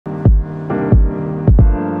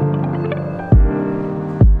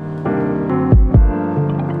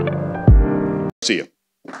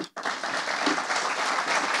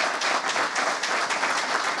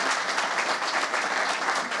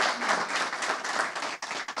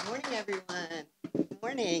everyone. Good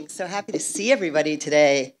morning. So happy to see everybody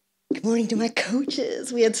today. Good morning to my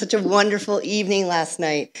coaches. We had such a wonderful evening last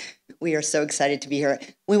night. We are so excited to be here.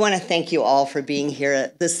 We want to thank you all for being here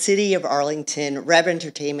at the City of Arlington, Rev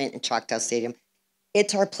Entertainment, and Choctaw Stadium.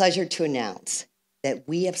 It's our pleasure to announce that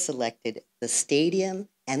we have selected the stadium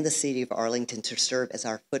and the City of Arlington to serve as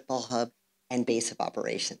our football hub and base of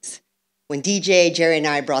operations. When DJ, Jerry, and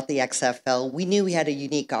I brought the XFL, we knew we had a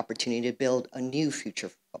unique opportunity to build a new future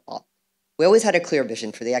for football. We always had a clear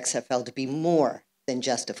vision for the XFL to be more than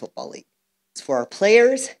just a football league. For our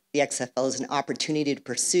players, the XFL is an opportunity to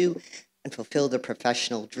pursue and fulfill their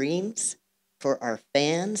professional dreams. For our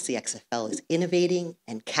fans, the XFL is innovating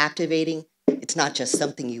and captivating. It's not just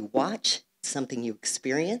something you watch, it's something you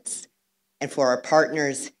experience. And for our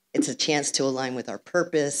partners, it's a chance to align with our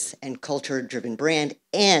purpose and culture-driven brand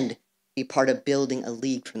and be part of building a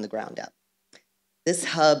league from the ground up. This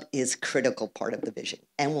hub is a critical part of the vision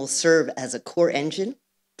and will serve as a core engine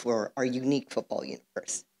for our unique football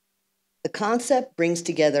universe. The concept brings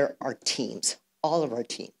together our teams, all of our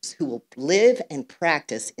teams, who will live and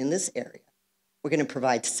practice in this area. We're going to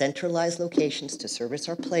provide centralized locations to service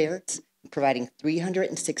our players, providing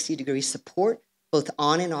 360-degree support both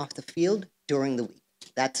on and off the field during the week.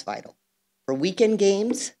 That's vital. For weekend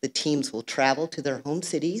games, the teams will travel to their home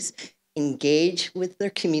cities, engage with their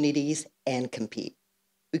communities, and compete.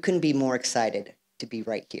 We couldn't be more excited to be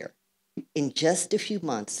right here. In just a few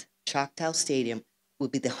months, Choctaw Stadium will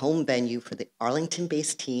be the home venue for the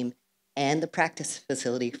Arlington-based team and the practice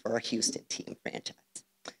facility for our Houston team franchise.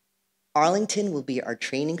 Arlington will be our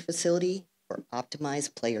training facility for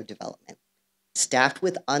optimized player development, staffed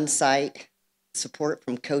with on-site support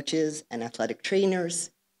from coaches and athletic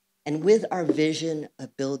trainers. And with our vision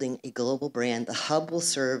of building a global brand, the hub will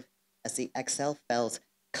serve as the XFL's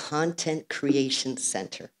content creation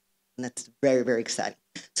center. And that's very, very exciting.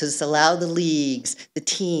 So this allows the leagues, the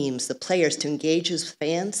teams, the players to engage with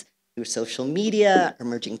fans through social media,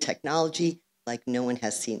 emerging technology like no one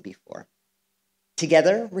has seen before.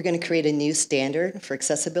 Together, we're going to create a new standard for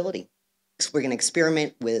accessibility. So we're going to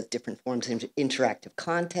experiment with different forms of interactive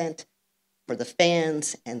content for the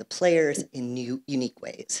fans and the players in new, unique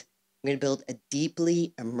ways. We're going to build a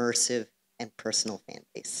deeply immersive and personal fan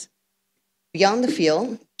base. Beyond the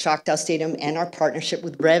field, Choctaw Stadium and our partnership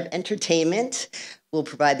with Rev Entertainment will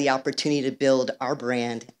provide the opportunity to build our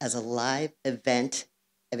brand as a live event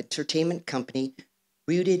entertainment company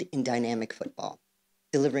rooted in dynamic football,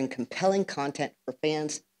 delivering compelling content for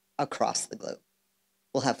fans across the globe.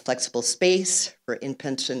 We'll have flexible space for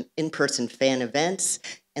in-person fan events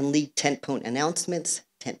and league tentpole announcements,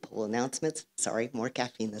 more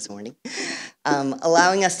caffeine this morning,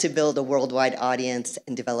 allowing us to build a worldwide audience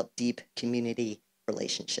and develop deep community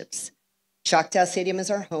relationships. Choctaw Stadium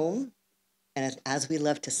is our home, and as we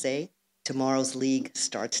love to say, tomorrow's league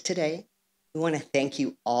starts today. We want to thank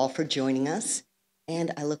you all for joining us,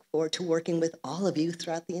 and I look forward to working with all of you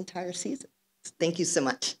throughout the entire season. Thank you so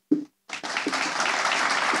much.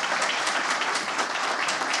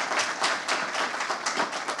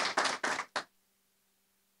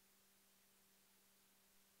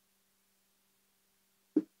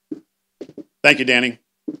 Thank you, Danny.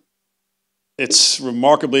 It's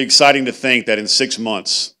remarkably exciting to think that in 6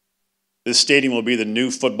 months, this stadium will be the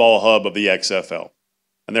new football hub of the XFL.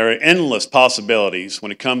 And there are endless possibilities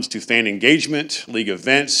when it comes to fan engagement, league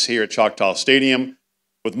events here at Choctaw Stadium.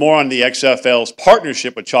 With more on the XFL's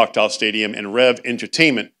partnership with Choctaw Stadium and Rev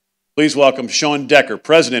Entertainment, please welcome Sean Decker,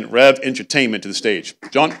 President, Rev Entertainment, to the stage.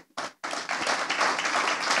 John?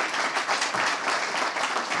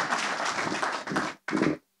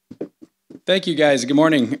 Thank you, guys. Good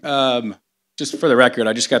morning. Just for the record,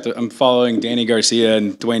 I'm following Danny Garcia,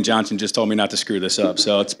 and Dwayne Johnson just told me not to screw this up,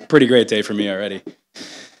 so it's a pretty great day for me already.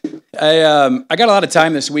 I got a lot of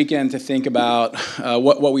time this weekend to think about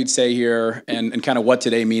what we'd say here and kind of what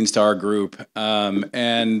today means to our group.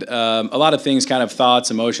 And a lot of things, kind of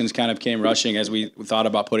thoughts, emotions kind of came rushing as we thought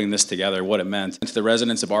about putting this together, what it meant to the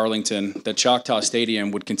residents of Arlington, that Choctaw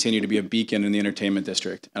Stadium would continue to be a beacon in the entertainment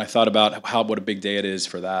district. And I thought about what a big day it is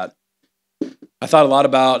for that. I thought a lot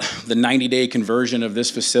about the 90-day conversion of this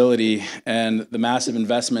facility and the massive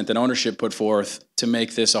investment that ownership put forth to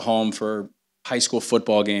make this a home for high school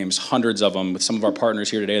football games, hundreds of them with some of our partners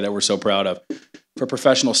here today that we're so proud of, for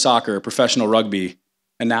professional soccer, professional rugby,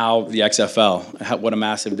 and now the XFL. What a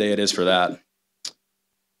massive day it is for that.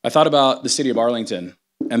 I thought about the city of Arlington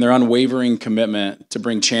and their unwavering commitment to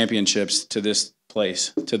bring championships to this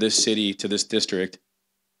place, to this city, to this district,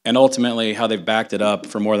 and ultimately how they've backed it up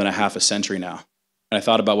for more than a half a century now. And I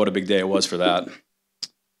thought about what a big day it was for that.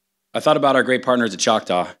 I thought about our great partners at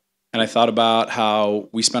Choctaw And I thought about how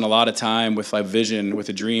we spent a lot of time with a vision, with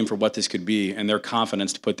a dream for what this could be, and their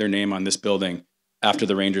confidence to put their name on this building after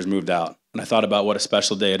the Rangers moved out. And I thought about what a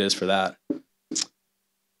special day it is for that.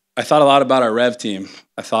 I thought a lot about our Rev team.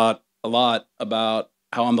 I thought a lot about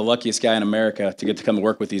how I'm the luckiest guy in America to get to come and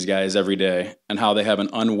work with these guys every day, and how they have an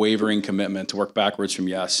unwavering commitment to work backwards from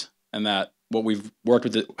yes, and that what we've worked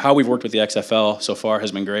with, how we've worked with the XFL so far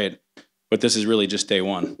has been great, but this is really just day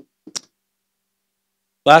one.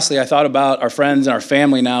 Lastly, I thought about our friends and our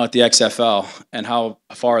family now at the XFL and how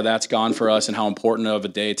far that's gone for us and how important of a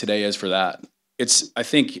day today is for that. I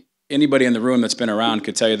think anybody in the room that's been around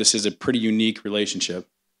could tell you this is a pretty unique relationship.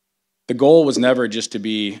 The goal was never just to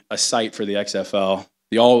be a site for the XFL.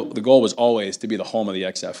 The goal was always to be the home of the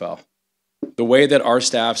XFL. The way that our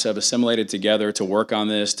staffs have assimilated together to work on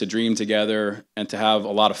this, to dream together, and to have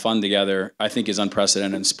a lot of fun together, I think is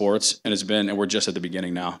unprecedented in sports, and we're just at the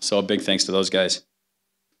beginning now. So a big thanks to those guys.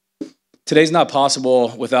 Today's not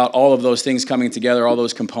possible without all of those things coming together, all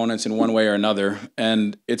those components in one way or another,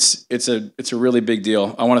 and it's a really big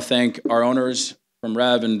deal. I want to thank our owners from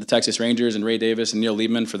Rev and the Texas Rangers and Ray Davis and Neil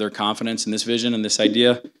Liebman for their confidence in this vision and this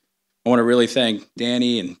idea. I want to really thank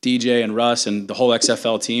Danny and DJ and Russ and the whole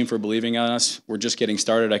XFL team for believing on us. We're just getting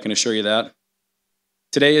started, I can assure you that.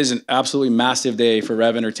 Today is an absolutely massive day for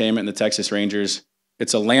Rev Entertainment and the Texas Rangers.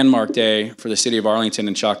 It's a landmark day for the city of Arlington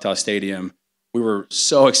and Choctaw Stadium. We were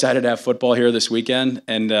so excited to have football here this weekend,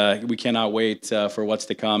 and we cannot wait for what's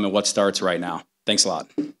to come and what starts right now. Thanks a lot.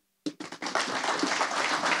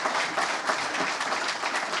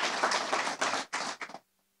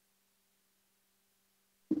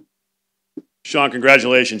 Sean,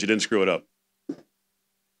 congratulations. You didn't screw it up.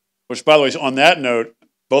 Which, by the way, on that note,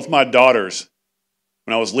 both my daughters,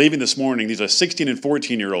 when I was leaving this morning, these are 16 and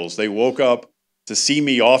 14-year-olds, they woke up to see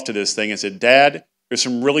me off to this thing and said, Dad, there's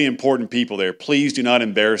some really important people there. Please do not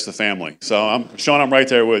embarrass the family. So, Sean, I'm right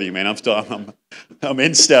there with you, man. I'm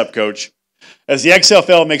in step, Coach. As the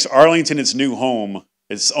XFL makes Arlington its new home,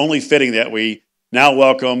 it's only fitting that we now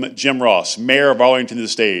welcome Jim Ross, Mayor of Arlington, to the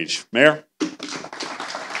stage. Mayor?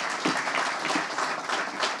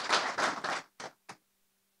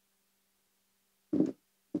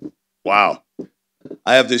 Wow.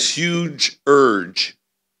 I have this huge urge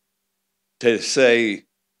to say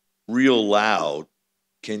real loud,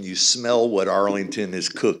 can you smell what Arlington is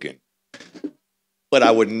cooking? But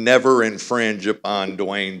I would never infringe upon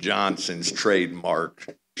Dwayne Johnson's trademark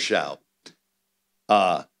shout.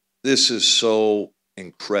 This is so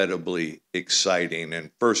incredibly exciting.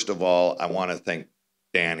 And first of all, I want to thank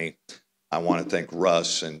Danny. I want to thank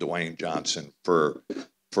Russ and Dwayne Johnson for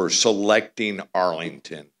selecting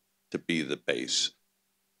Arlington to be the base.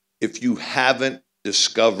 If you haven't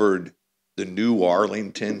discovered the new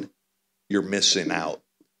Arlington, you're missing out.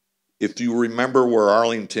 If you remember where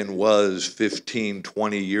Arlington was 15,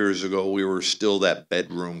 20 years ago, we were still that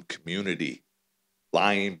bedroom community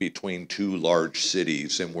lying between two large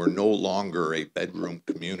cities, and we're no longer a bedroom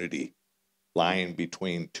community lying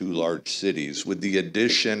between two large cities. With the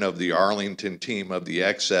addition of the Arlington team of the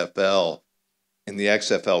XFL and the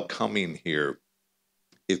XFL coming here,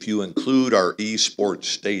 if you include our esports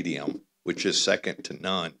stadium, which is second to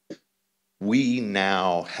none, we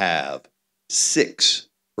now have 6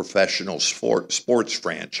 professional sports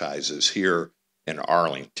franchises here in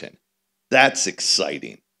Arlington. That's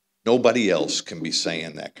exciting. Nobody else can be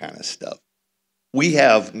saying that kind of stuff. We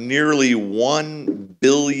have nearly $1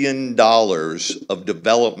 billion of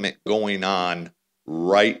development going on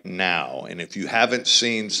right now. And if you haven't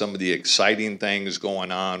seen some of the exciting things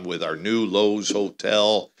going on with our new Lowe's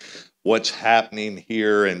Hotel, what's happening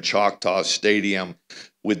here in Choctaw Stadium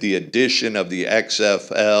with the addition of the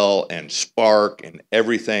XFL and Spark and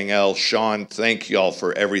everything else, Sean, thank y'all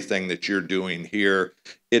for everything that you're doing here.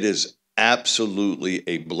 It is absolutely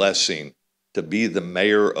a blessing to be the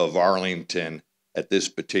mayor of Arlington at this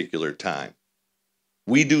particular time.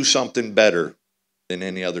 We do something better than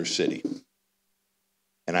any other city.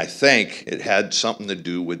 And I think it had something to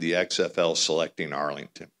do with the XFL selecting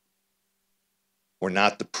Arlington. We're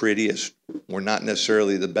not the prettiest. We're not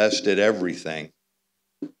necessarily the best at everything,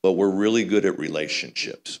 but we're really good at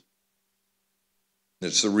relationships.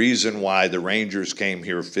 It's the reason why the Rangers came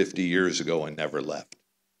here 50 years ago and never left.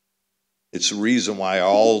 It's the reason why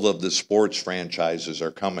all of the sports franchises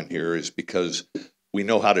are coming here, is because we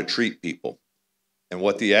know how to treat people. And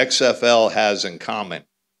what the XFL has in common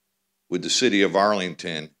with the city of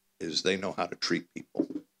Arlington is they know how to treat people.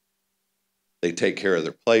 They take care of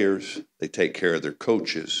their players, they take care of their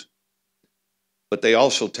coaches, but they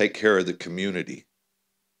also take care of the community.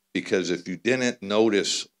 Because if you didn't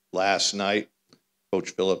notice last night,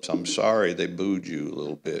 Coach Phillips, I'm sorry they booed you a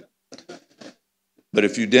little bit. But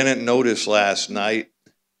if you didn't notice last night,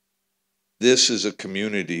 this is a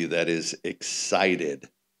community that is excited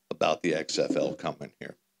about the XFL coming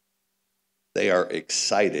here. They are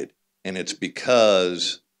excited, and it's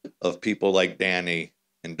because of people like Danny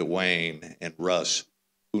and Dwayne and Russ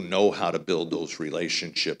who know how to build those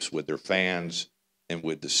relationships with their fans and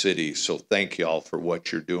with the city. So thank y'all for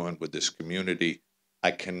what you're doing with this community.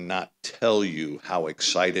 I cannot tell you how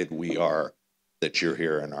excited we are that you're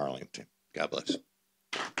here in Arlington. God bless.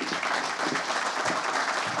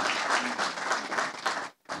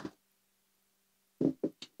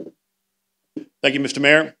 Thank you, Mr.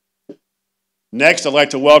 Mayor. Next, I'd like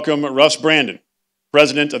to welcome Russ Brandon,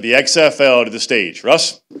 president of the XFL, to the stage.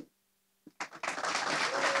 Russ?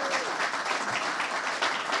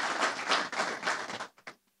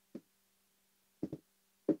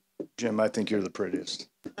 Jim, I think you're the prettiest.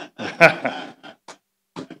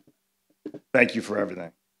 Thank you for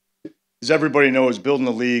everything. As everybody knows, building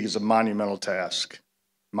the league is a monumental task.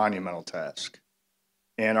 Monumental task.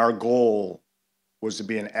 And our goal was to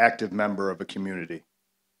be an active member of a community.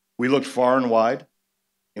 We looked far and wide,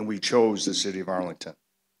 and we chose the city of Arlington.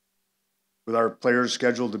 With our players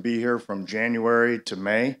scheduled to be here from January to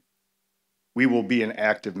May, we will be an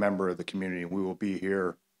active member of the community. We will be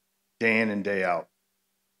here day in and day out.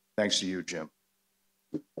 Thanks to you, Jim.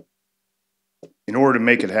 In order to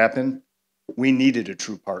make it happen, we needed a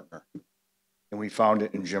true partner, and we found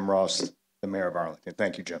it in Jim Ross, the mayor of Arlington.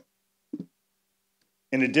 Thank you, Jim.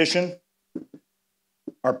 In addition,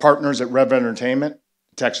 our partners at Rev Entertainment,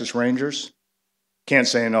 Texas Rangers, can't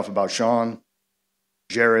say enough about Sean,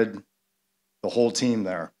 Jared, the whole team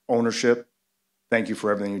there, ownership. Thank you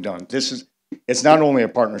for everything you've done. It's not only a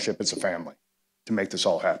partnership, it's a family to make this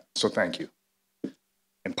all happen. So thank you.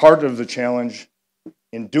 And part of the challenge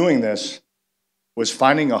in doing this was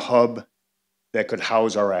finding a hub that could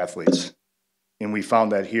house our athletes. And we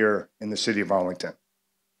found that here in the city of Arlington.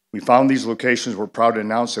 We found these locations. We're proud to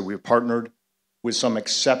announce that we've partnered with some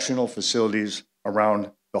exceptional facilities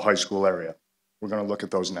around the high school area. We're going to look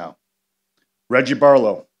at those now. Reggie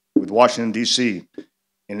Barlow with Washington, D.C.,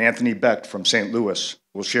 and Anthony Beck from St. Louis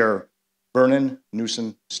will share Vernon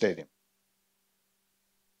Newsom Stadium.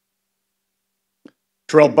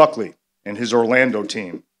 Terrell Buckley and his Orlando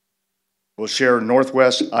team will share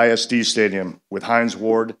Northwest ISD Stadium with Hines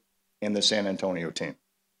Ward and the San Antonio team.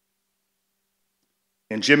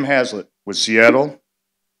 And Jim Haslett with Seattle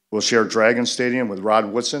will share Dragon Stadium with Rod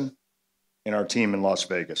Woodson and our team in Las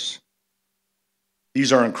Vegas.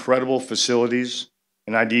 These are incredible facilities,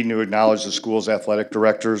 and I need to acknowledge the school's athletic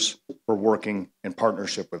directors for working in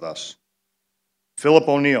partnership with us. Philip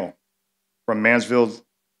O'Neill from Mansfield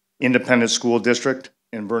Independent School District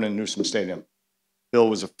in Vernon Newsom Stadium. Bill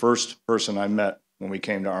was the first person I met when we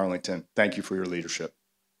came to Arlington. Thank you for your leadership.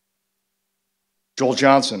 Joel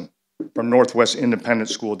Johnson from Northwest Independent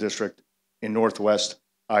School District in Northwest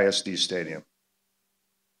ISD Stadium.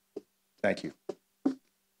 Thank you.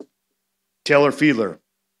 Taylor Fiedler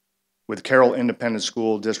with Carroll Independent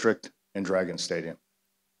School District and Dragon Stadium.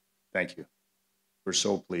 Thank you. We're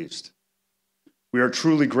so pleased. We are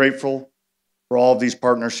truly grateful for all of these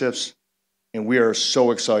partnerships, and we are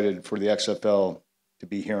so excited for the XFL to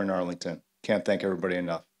be here in Arlington. Can't thank everybody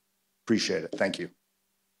enough. Appreciate it. Thank you.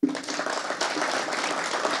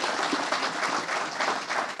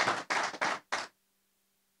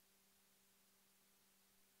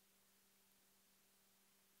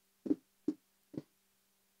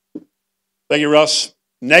 Thank you, Russ.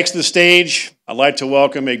 Next to the stage, I'd like to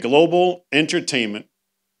welcome a global entertainment,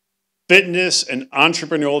 fitness, and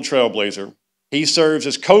entrepreneurial trailblazer. He serves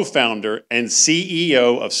as co-founder and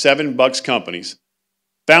CEO of 7 Bucks Companies,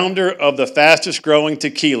 founder of the fastest growing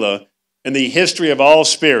tequila in the history of all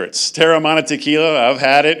spirits. Terramana Tequila, I've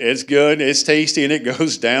had it. It's good, it's tasty, and it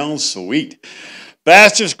goes down sweet.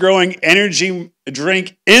 Fastest growing energy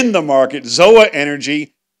drink in the market, Zoa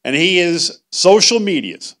Energy, and he is social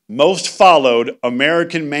media's most followed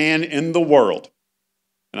American man in the world.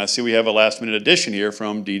 And I see we have a last minute addition here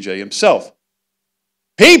from DJ himself.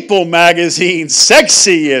 People Magazine's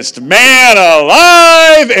sexiest man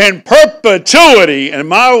alive in perpetuity. And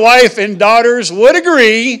my wife and daughters would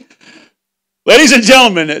agree. Ladies and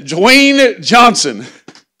gentlemen, Dwayne Johnson.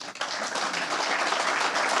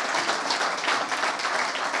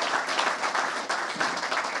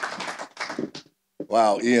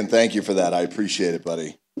 Wow, Ian, thank you for that. I appreciate it,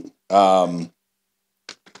 buddy.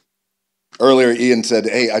 Earlier, Ian said,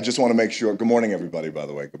 hey, I just want to make sure. Good morning, everybody, by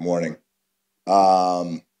the way. Good morning.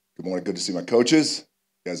 Good morning. Good to see my coaches.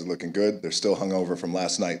 You guys are looking good. They're still hungover from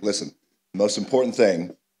last night. Listen, the most important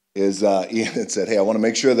thing is Ian had said, hey, I want to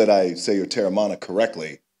make sure that I say your Terramana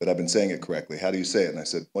correctly. that I've been saying it correctly. How do you say it? And I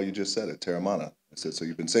said, well, you just said it, Terramana. I said, so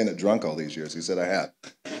you've been saying it drunk all these years? He said, I have.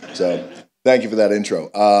 So thank you for that intro.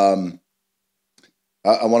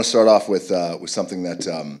 I want to start off with something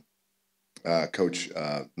that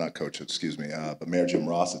but Mayor Jim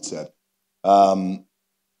Ross had said. And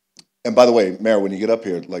by the way, Mayor, when you get up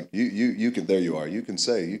here, like you can, there you are. You can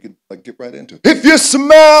like get right into it. If you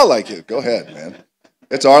smell like it, go ahead, man.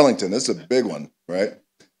 It's Arlington. This is a big one, right?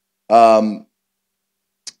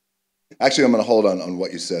 Actually, I'm going to hold on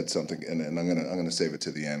what you said something, and I'm going to save it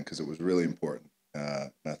to the end because it was really important.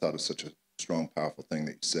 And I thought it was such a strong, powerful thing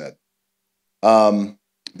that you said.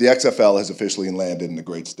 The XFL has officially landed in the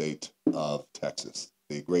great state of Texas,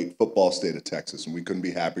 the great football state of Texas, and we couldn't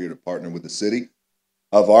be happier to partner with the city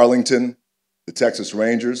of Arlington, the Texas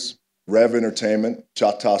Rangers, Rev Entertainment,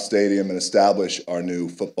 Choctaw Stadium, and establish our new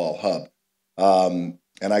football hub.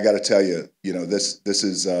 And I got to tell you, this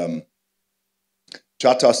is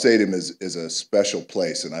Choctaw Stadium is a special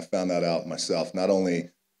place, and I found that out myself. Not only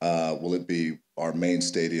will it be our main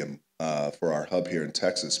stadium for our hub here in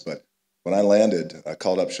Texas, but when I landed, I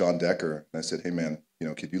called up Sean Decker and I said, "Hey man,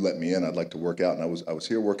 could you let me in? I'd like to work out." And I was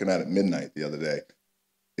here working out at midnight the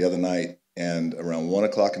other night, and around 1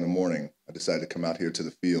 o'clock in the morning, I decided to come out here to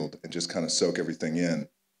the field and just kind of soak everything in,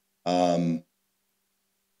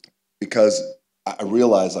 because I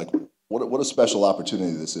realized like what a special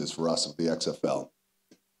opportunity this is for us of the XFL.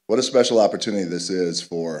 What a special opportunity this is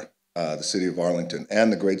for the city of Arlington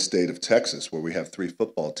and the great state of Texas, where we have 3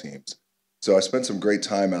 football teams. So I spent some great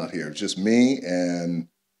time out here. It's just me and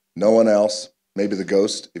no one else, maybe the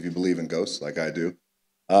ghost, if you believe in ghosts like I do.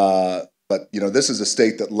 But, this is a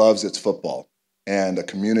state that loves its football and a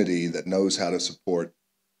community that knows how to support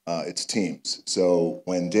its teams. So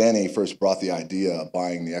when Danny first brought the idea of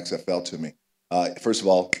buying the XFL to me, first of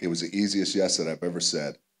all, it was the easiest yes that I've ever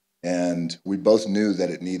said. And we both knew that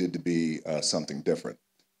it needed to be something different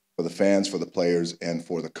for the fans, for the players, and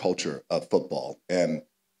for the culture of football. And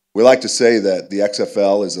we like to say that the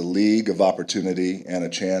XFL is a league of opportunity and a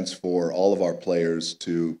chance for all of our players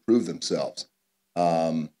to prove themselves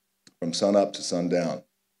from sun up to sundown.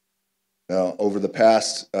 Now, over the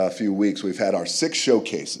past few weeks, we've had our 6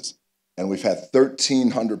 showcases, and we've had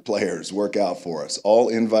 1,300 players work out for us, all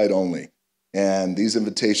invite only. And these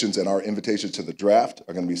invitations and our invitations to the draft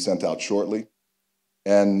are going to be sent out shortly.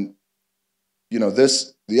 And,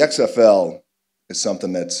 the XFL is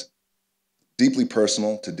something that's deeply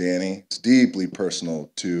personal to Danny. It's deeply personal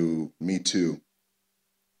to me too,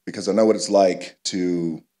 because I know what it's like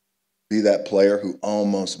to be that player who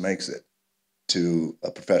almost makes it to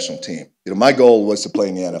a professional team. My goal was to play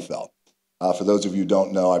in the NFL. For those of you who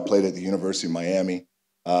don't know, I played at the University of Miami.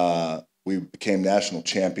 We became national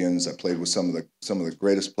champions. I played with some of the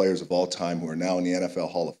greatest players of all time who are now in the NFL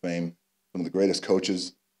Hall of Fame, some of the greatest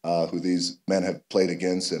coaches who these men have played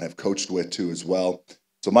against and have coached with too as well.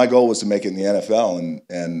 So my goal was to make it in the NFL,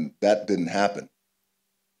 and that didn't happen.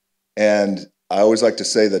 And I always like to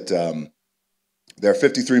say that there are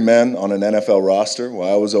 53 men on an NFL roster.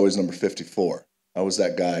 Well, I was always number 54. I was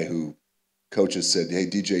that guy who coaches said, "Hey,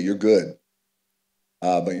 DJ, you're good,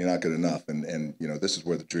 but you're not good enough." And this is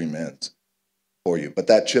where the dream ends for you. But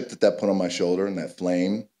that chip that put on my shoulder and that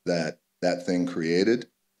flame that thing created,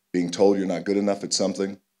 being told you're not good enough at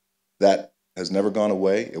something, that has never gone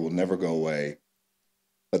away. It will never go away.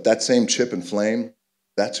 But that same chip and flame,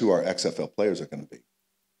 that's who our XFL players are going to be.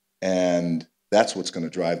 And that's what's going to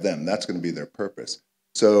drive them. That's going to be their purpose.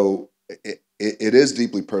 So it is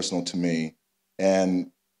deeply personal to me.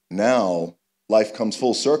 And now life comes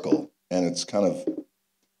full circle. And it's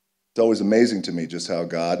always amazing to me just how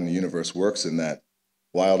God and the universe works in that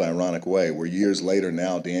wild, ironic way, where years later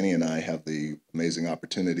now, Danny and I have the amazing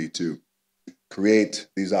opportunity to create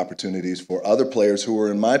these opportunities for other players who were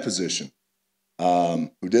in my position.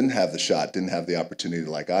 Who didn't have the shot, didn't have the opportunity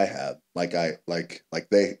like I have, like I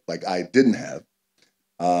didn't have,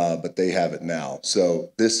 but they have it now.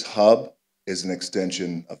 So this hub is an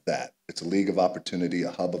extension of that. It's a league of opportunity, a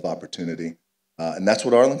hub of opportunity, and that's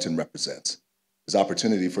what Arlington represents: is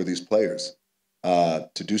opportunity for these players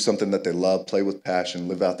to do something that they love, play with passion,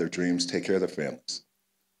 live out their dreams, take care of their families.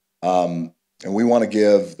 And we want to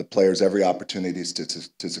give the players every opportunity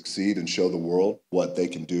to succeed and show the world what they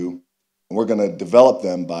can do. And we're going to develop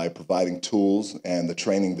them by providing tools and the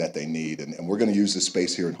training that they need. And we're going to use this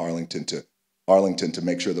space here in Arlington to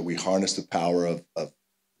make sure that we harness the power of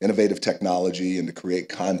innovative technology and to create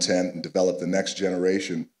content and develop the next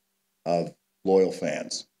generation of loyal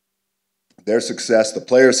fans. Their success, the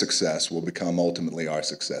players' success, will become ultimately our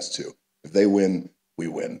success too. If they win, we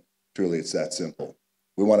win. Truly, it's that simple.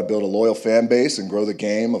 We want to build a loyal fan base and grow the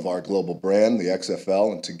game of our global brand, the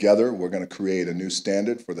XFL, and together we're going to create a new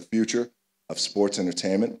standard for the future of sports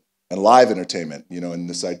entertainment and live entertainment. You know, and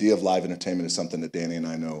this idea of live entertainment is something that Danny and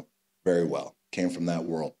I know very well. Came from that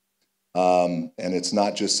world. And it's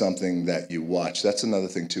not just something that you watch. That's another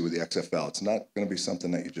thing, too, with the XFL. It's not going to be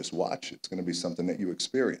something that you just watch. It's going to be something that you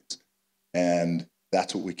experience. And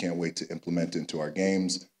that's what we can't wait to implement into our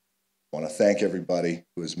games. I want to thank everybody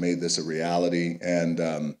who has made this a reality. And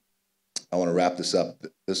I want to wrap this up.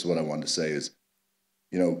 This is what I wanted to say is,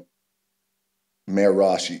 you know, Mayor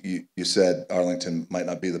Ross, you said Arlington might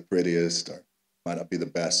not be the prettiest or might not be the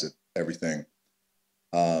best at everything,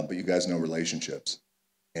 but you guys know relationships.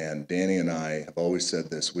 And Danny and I have always said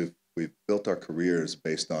this. We've built our careers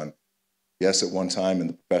based on, yes, at one time in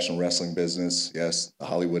the professional wrestling business, yes, the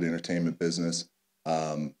Hollywood entertainment business,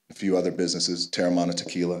 a few other businesses, Terramana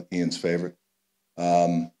Tequila, Ian's favorite.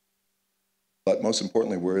 But most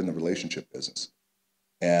importantly, we're in the relationship business.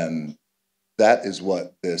 And that is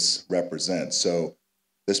what this represents. So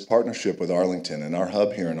this partnership with Arlington and our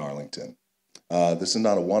hub here in Arlington, this is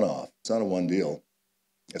not a one-off. It's not a one deal.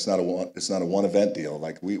 It's not a one event deal.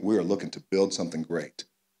 Like we are looking to build something great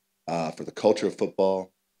for the culture of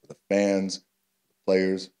football, for the fans, the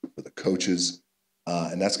players, for the coaches,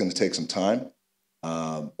 and that's going to take some time.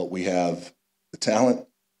 But we have the talent,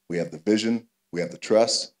 we have the vision, we have the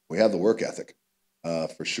trust, we have the work ethic,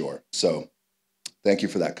 for sure. So thank you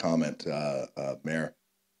for that comment, Mayor,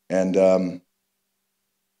 and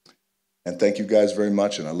thank you guys very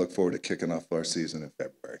much. And I look forward to kicking off our season in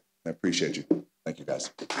February. I appreciate you. Thank you, guys.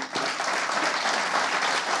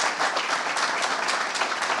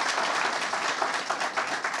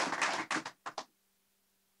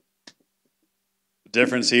 The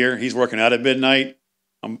difference here, he's working out at midnight.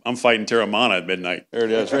 I'm fighting Terramana at midnight. There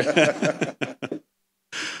it is, right?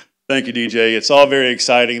 Thank you, DJ. It's all very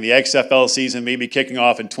exciting. The XFL season may be kicking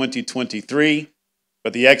off in 2023,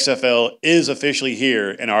 but the XFL is officially here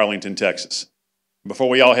in Arlington, Texas. Before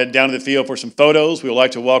we all head down to the field for some photos, we would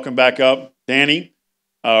like to welcome back up Danny,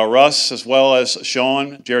 Russ, as well as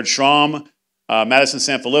Sean, Jared Schramm, Madison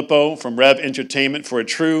Sanfilippo from Rev Entertainment for a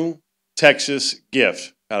true Texas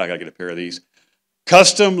gift. God, I got to get a pair of these.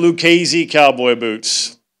 Custom Lucchese cowboy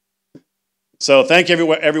boots. So thank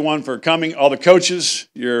you everyone for coming, all the coaches,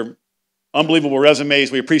 your unbelievable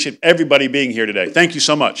resumes. We appreciate everybody being here today. Thank you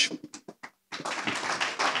so much.